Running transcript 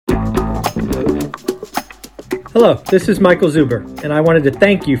Hello, this is Michael Zuber, and I wanted to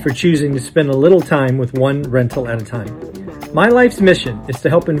thank you for choosing to spend a little time with one rental at a time. My life's mission is to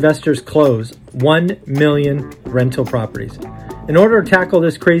help investors close 1 million rental properties. In order to tackle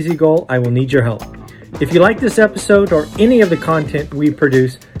this crazy goal, I will need your help. If you like this episode or any of the content we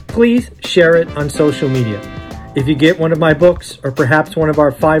produce, please share it on social media. If you get one of my books or perhaps one of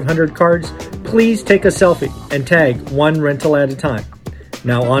our 500 cards, please take a selfie and tag one rental at a time.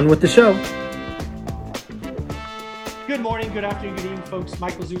 Now on with the show. Good morning, good afternoon, good evening, folks.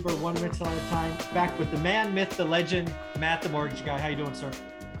 Michael Zuber, one rental at a time, back with the man, myth, the legend, Matt the Mortgage Guy. How you doing, sir?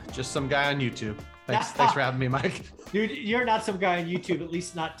 Just some guy on YouTube. Thanks for having me, Mike. Dude, you're not some guy on YouTube, at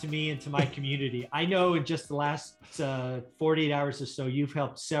least not to me and to my community. I know in just the last 48 hours or so, you've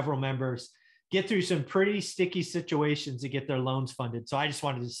helped several members get through some pretty sticky situations to get their loans funded. So I just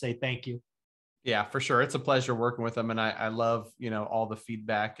wanted to say thank you. Yeah, for sure. It's a pleasure working with them. And I love, all the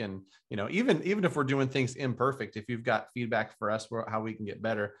feedback and, even if we're doing things imperfect, if you've got feedback for us, how we can get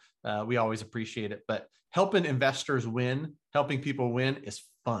better, we always appreciate it. But helping investors win, helping people win is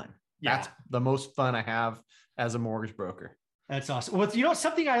fun. Yeah. That's the most fun I have as a mortgage broker. That's awesome. Well,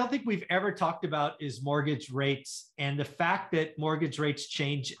 something I don't think we've ever talked about is mortgage rates and the fact that mortgage rates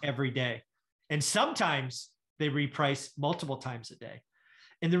change every day. And sometimes they reprice multiple times a day.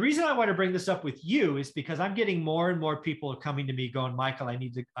 And the reason I want to bring this up with you is because I'm getting more and more people coming to me going, Michael,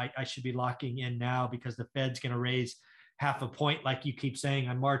 I should be locking in now because the Fed's going to raise half a point, like you keep saying,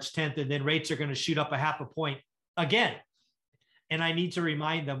 on March 10th, and then rates are going to shoot up a half a point again. And I need to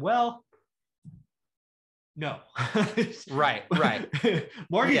remind them, well, no. Right.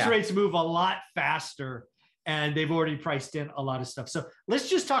 Mortgage rates move a lot faster, and they've already priced in a lot of stuff. So let's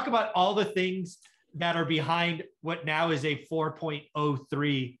just talk about all the things that are behind what now is a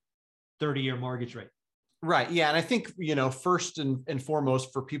 4.03 30-year mortgage rate. Right. Yeah. And I think, first and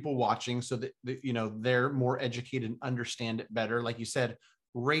foremost for people watching so that, they're more educated and understand it better. Like you said,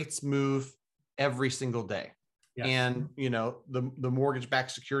 rates move every single day. Yes. And, the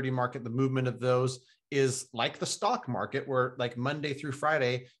mortgage-backed security market, the movement of those is like the stock market where like Monday through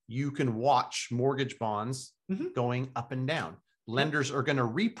Friday, you can watch mortgage bonds going up and down. Lenders are going to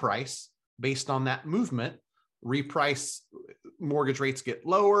reprice based on that movement, reprice, mortgage rates get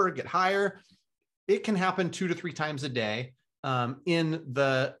lower, get higher. It can happen 2 to 3 times a day. In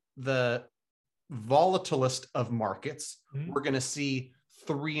the volatilist of markets, we're going to see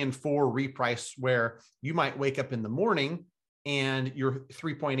 3 and 4 reprice where you might wake up in the morning and you're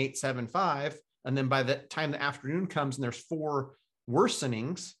 3.875. And then by the time the afternoon comes and there's 4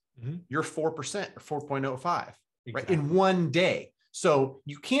 worsenings, you're 4% or 4.05, exactly. Right? In one day. So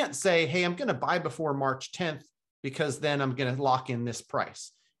you can't say, hey, I'm going to buy before March 10th because then I'm going to lock in this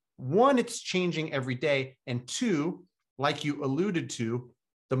price. 1, it's changing every day. And 2, like you alluded to,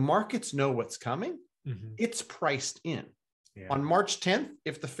 the markets know what's coming. It's priced in. Yeah. On March 10th,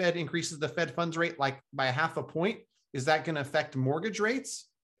 if the Fed increases the Fed funds rate like by a half a point, is that going to affect mortgage rates?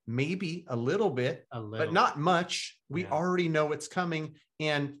 Maybe a little bit, but not much. We already know it's coming.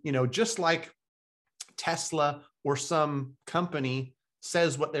 And, just like Tesla or some company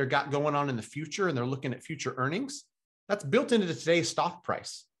says what they've got going on in the future and they're looking at future earnings, that's built into today's stock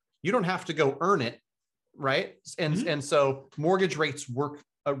price. You don't have to go earn it, right? And so mortgage rates work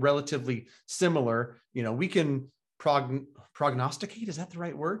relatively similar. We can prognosticate. Is that the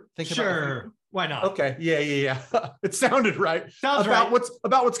right word? Sure. Why not? Okay. Yeah. It sounded right. Sounds right.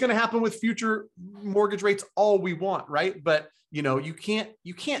 What's going to happen with future mortgage rates all we want, right? But you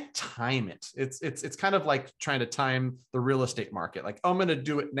can't time it. It's kind of like trying to time the real estate market. Like, I'm going to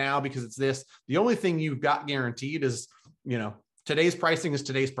do it now because it's this. The only thing you've got guaranteed is, today's pricing is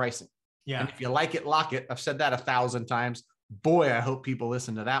today's pricing. Yeah. And if you like it, lock it. I've said that 1,000 times. Boy, I hope people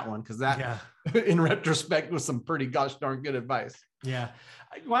listen to that one because that, in retrospect, was some pretty gosh darn good advice. Yeah.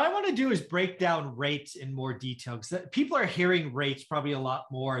 What I want to do is break down rates in more detail because people are hearing rates probably a lot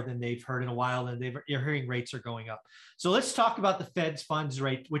more than they've heard in a while, and you're hearing rates are going up. So let's talk about the Fed's funds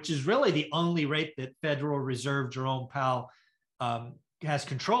rate, which is really the only rate that Federal Reserve Jerome Powell has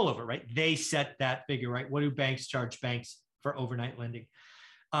control over, right? They set that figure, right? What do banks charge banks for overnight lending?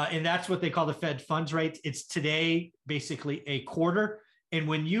 And that's what they call the Fed funds rate. It's today basically a quarter. And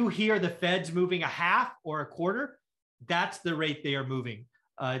when you hear the Fed's moving a half or a quarter, that's the rate they are moving.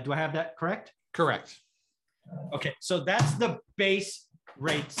 Do I have that correct? Correct. Okay. So that's the base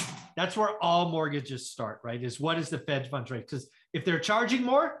rates. That's where all mortgages start, right? Is what is the Fed funds rate? Because if they're charging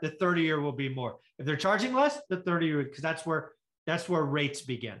more, the 30-year will be more. If they're charging less, the 30-year, because that's where rates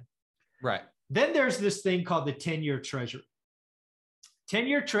begin. Right. Then there's this thing called the 10-year treasury.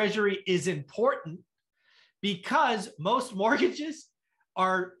 10-year treasury is important because most mortgages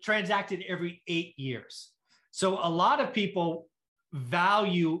are transacted every 8 years. So a lot of people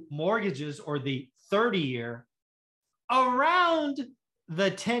value mortgages or the 30-year around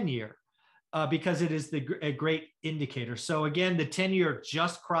the 10-year because it is a great indicator. So again, the 10-year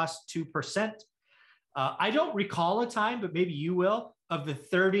just crossed 2%. I don't recall a time, but maybe you will, of the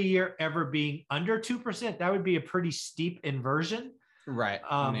 30-year ever being under 2%. That would be a pretty steep inversion. Right.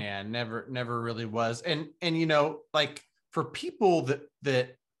 Never really was. And you know, like for people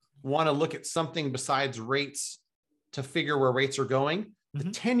that want to look at something besides rates to figure where rates are going, the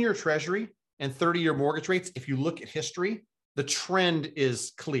 10-year treasury and 30-year mortgage rates, if you look at history, the trend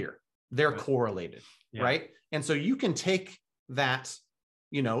is clear. They're correlated, right? And so you can take that,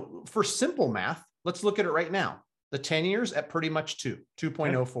 you know, for simple math, let's look at it right now. The 10 years at pretty much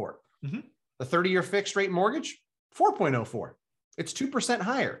 2.04. The 30-year fixed rate mortgage, 4.04. It's 2%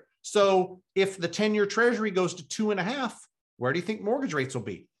 higher. So if the 10-year treasury goes to 2.5, where do you think mortgage rates will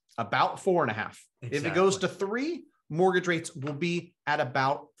be? About 4.5. Exactly. If it goes to 3, mortgage rates will be at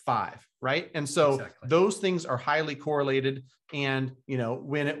about 5, right? And so those things are highly correlated. And, you know,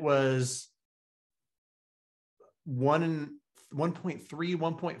 when it was 1.3,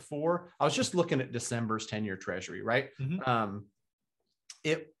 1.4, I was just looking at December's 10-year treasury, right?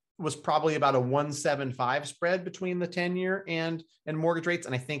 It was probably about a 1.75 spread between the 10-year and mortgage rates.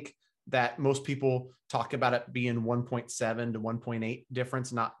 And I think that most people talk about it being 1.7 to 1.8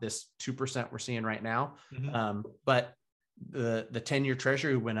 difference, not this 2% we're seeing right now. But the 10-year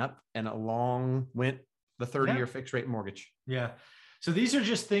treasury went up and along went the 30-year fixed rate mortgage. Yeah. So these are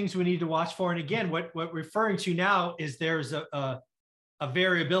just things we need to watch for. And again, what we're referring to now is there's a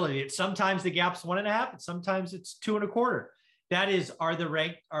variability. It's sometimes the gap's 1.5, and sometimes it's 2.25. That is,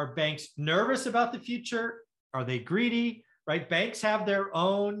 are banks nervous about the future? Are they greedy? Right? Banks have their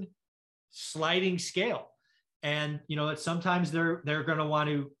own sliding scale, and you know that sometimes they're going to want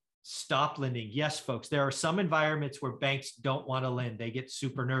to stop lending. Yes, folks, there are some environments where banks don't want to lend. They get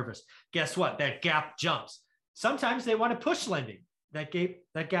super nervous. Guess what? That gap jumps. Sometimes they want to push lending. That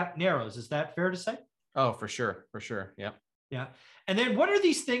gap narrows. Is that fair to say? Oh, for sure. For sure. Yeah. Yeah. And then what are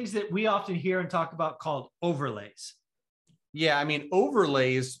these things that we often hear and talk about called overlays? Yeah. I mean,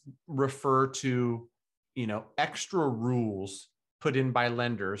 overlays refer to, you know, extra rules put in by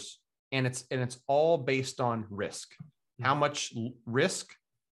lenders, and it's all based on risk. How much risk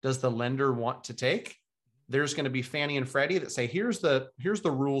does the lender want to take? There's going to be Fannie and Freddie that say, here's the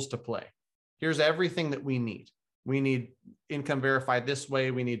rules to play. Here's everything that we need. We need income verified this way.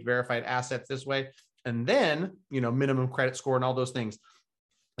 We need verified assets this way. And then, you know, minimum credit score and all those things.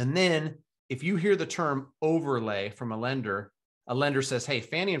 And then if you hear the term overlay from a lender says, hey,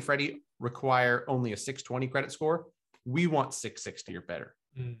 Fannie and Freddie require only a 620 credit score. We want 660 or better.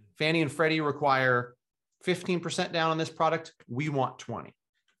 Fannie and Freddie require 15% down on this product. We want 20.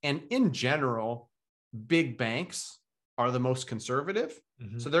 And in general, big banks are the most conservative.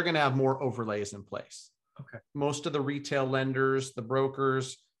 So they're going to have more overlays in place. Okay. Most of the retail lenders, the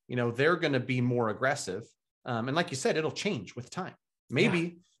brokers, you know, they're going to be more aggressive. And like you said, it'll change with time.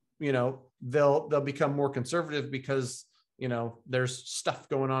 Maybe, you know, they'll become more conservative because, you know, there's stuff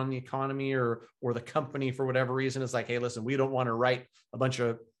going on in the economy or the company for whatever reason is like, hey, listen, we don't want to write a bunch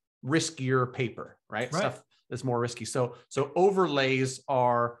of riskier paper, right? Stuff that's more risky. So overlays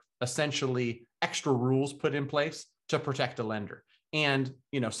are essentially extra rules put in place to protect a lender. And,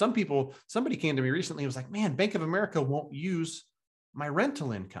 you know, somebody came to me recently and was like, man, Bank of America won't use my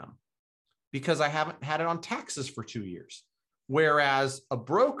rental income because I haven't had it on taxes for 2 years. Whereas a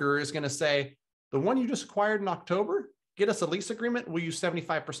broker is going to say, the one you just acquired in October, get us a lease agreement. We'll use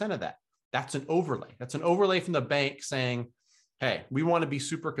 75% of that. That's an overlay. That's an overlay from the bank saying, hey, we want to be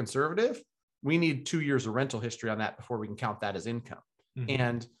super conservative. We need 2 years of rental history on that before we can count that as income.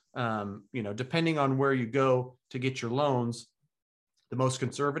 And, you know, depending on where you go to get your loans, the most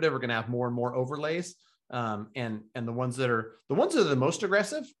conservative are going to have more and more overlays. And the ones that are the most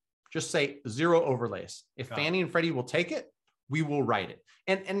aggressive, just say 0 overlays. If Fannie and Freddie will take it, we will write it.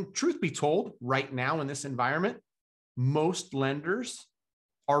 And truth be told, right now in this environment, most lenders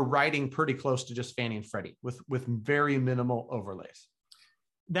are writing pretty close to just Fannie and Freddie with very minimal overlays.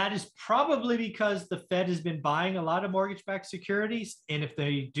 That is probably because the Fed has been buying a lot of mortgage-backed securities. And if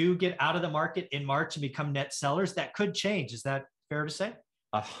they do get out of the market in March and become net sellers, that could change. Is that fair to say?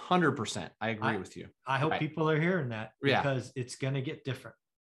 100%. I agree with you. I hope people are hearing that because it's going to get different.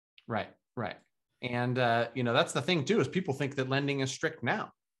 Right. And, you know, that's the thing too, is people think that lending is strict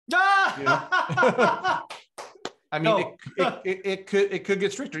now. You know? I mean, it could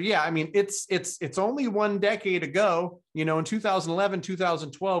get stricter. Yeah. I mean, it's only 1 decade ago, you know, in 2011,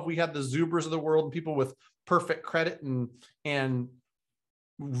 2012, we had the Zubers of the world and people with perfect credit and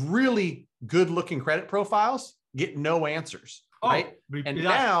really good looking credit profiles get no answers. Right. And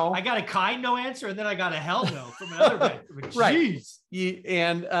now I got a kind no answer, and then I got a hell no from another bank. Right.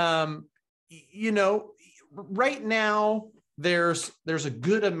 You know, right now there's a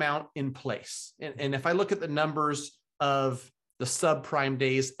good amount in place. And if I look at the numbers of the subprime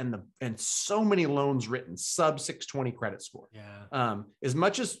days and so many loans written sub 620 credit score. Yeah. As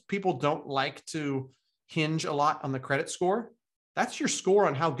much as people don't like to hinge a lot on the credit score, that's your score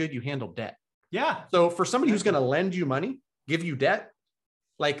on how good you handle debt. Yeah. So for somebody who's going to lend you money, give you debt,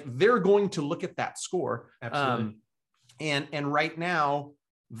 like they're going to look at that score. Absolutely. And right now,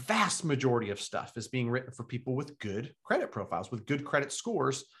 vast majority of stuff is being written for people with good credit profiles, with good credit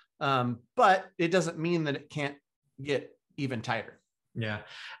scores. But it doesn't mean that it can't get even tighter. Yeah.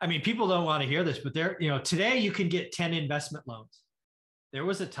 I mean, people don't want to hear this, but today you can get 10 investment loans. There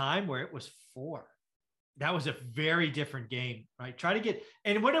was a time where it was 4. That was a very different game, right? Try to get,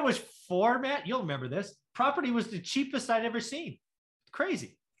 and when it was 4, Matt, you'll remember this, property was the cheapest I'd ever seen.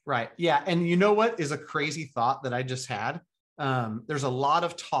 Crazy. Right. Yeah. And you know what is a crazy thought that I just had? There's a lot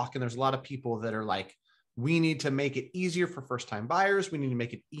of talk and there's a lot of people that are like, we need to make it easier for first-time buyers. We need to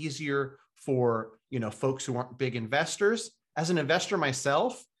make it easier for, folks who aren't big investors. As an investor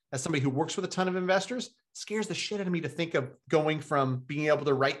myself, as somebody who works with a ton of investors, it scares the shit out of me to think of going from being able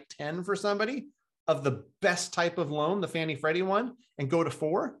to write 10 for somebody of the best type of loan, the Fannie Freddie one, and go to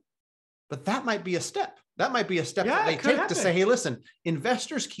 4. But that might be a step. That might be a step that they take to say, hey, listen,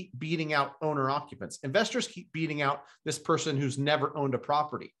 investors keep beating out owner occupants. Investors keep beating out this person who's never owned a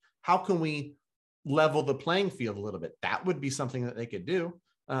property. How can we level the playing field a little bit? That would be something that they could do.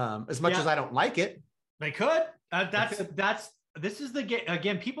 As much as I don't like it. They could. This is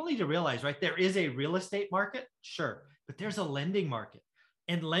again, people need to realize, right? There is a real estate market, sure, but there's a lending market.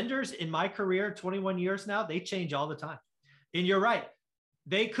 And lenders in my career, 21 years now, they change all the time. And you're right.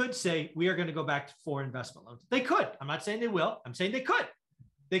 They could say, we are going to go back to 4 investment loans. They could. I'm not saying they will. I'm saying they could.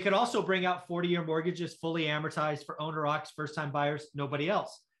 They could also bring out 40-year mortgages, fully amortized for owner occs, first-time buyers, nobody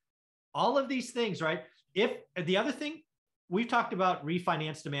else. All of these things, right? If the other thing, we've talked about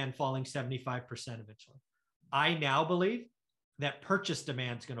refinance demand falling 75% eventually. I now believe that purchase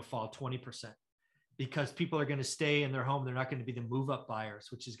demand is going to fall 20% because people are going to stay in their home. They're not going to be the move-up buyers,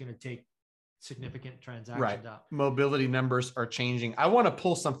 which is going to take significant transactions out. Mobility numbers are changing. I want to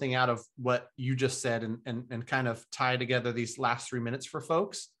pull something out of what you just said and kind of tie together these last 3 minutes for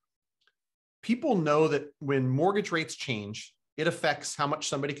folks. People know that when mortgage rates change, it affects how much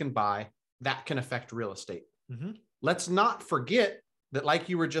somebody can buy. That can affect real estate. Mm-hmm. Let's not forget that, like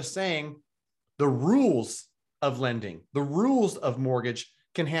you were just saying, the rules of lending, the rules of mortgage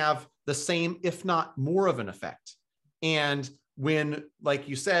can have the same, if not more of an effect. And when, like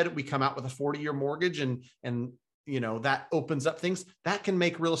you said, we come out with a 40-year mortgage and that opens up things, that can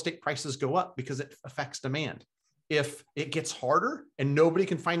make real estate prices go up because it affects demand. If it gets harder and nobody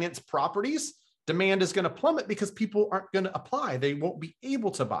can finance properties, demand is going to plummet because people aren't going to apply. They won't be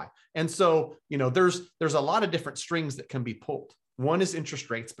able to buy. And so, there's a lot of different strings that can be pulled. One is interest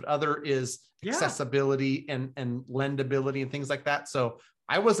rates, but other is accessibility and lendability and things like that. So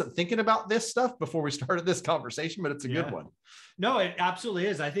I wasn't thinking about this stuff before we started this conversation, but it's a good one. No, it absolutely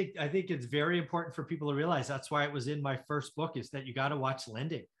is. I think it's very important for people to realize. That's why it was in my first book, is that you got to watch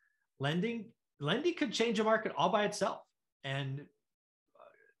lending. Lending could change a market all by itself. And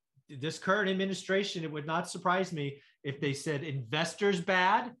this current administration, it would not surprise me if they said investors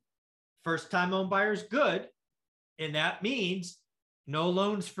bad, first-time home buyers good. And that means no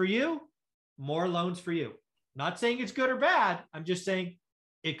loans for you, more loans for you. Not saying it's good or bad. I'm just saying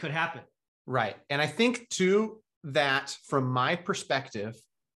it could happen. Right. And I think too, that from my perspective,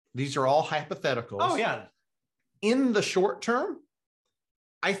 these are all hypotheticals. Oh yeah. In the short term,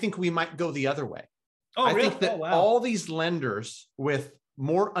 I think we might go the other way. Oh, I really? think that all these lenders with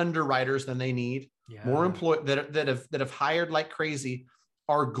more underwriters than they need, more employees that have hired like crazy,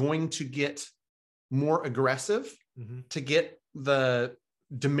 are going to get more aggressive to get the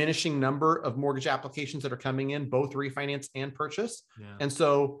diminishing number of mortgage applications that are coming in, both refinance and purchase. Yeah. And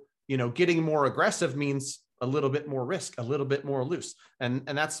so, getting more aggressive means a little bit more risk, a little bit more loose. And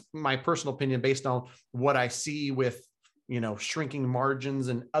that's my personal opinion based on what I see with, shrinking margins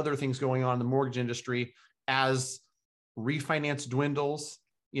and other things going on in the mortgage industry as refinance dwindles.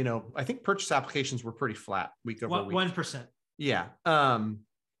 I think purchase applications were pretty flat week over week. 1%. Yeah.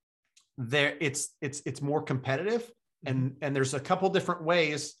 There it's more competitive. And there's a couple different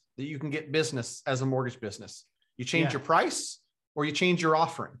ways that you can get business as a mortgage business. You change your price or you change your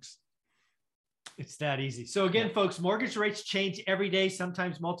offerings. It's that easy. So again, folks, mortgage rates change every day,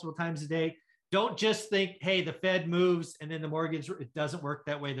 sometimes multiple times a day. Don't just think, hey, the Fed moves and then the mortgage, it doesn't work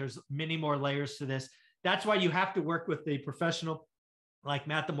that way. There's many more layers to this. That's why you have to work with a professional like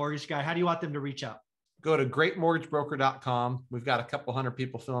Matt, the mortgage guy. How do you want them to reach out? Go to greatmortgagebroker.com. We've got a couple hundred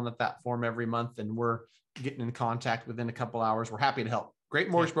people filling out that form every month, and we're getting in contact within a couple hours. We're happy to help.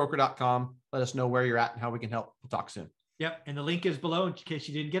 Greatmortgagebroker.com. Let us know where you're at and how we can help. We'll talk soon. Yep. And the link is below in case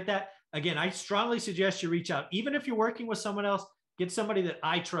you didn't get that. Again, I strongly suggest you reach out. Even if you're working with someone else, get somebody that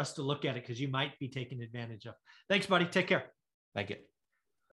I trust to look at it because you might be taken advantage of. Thanks, buddy. Take care. Thank you.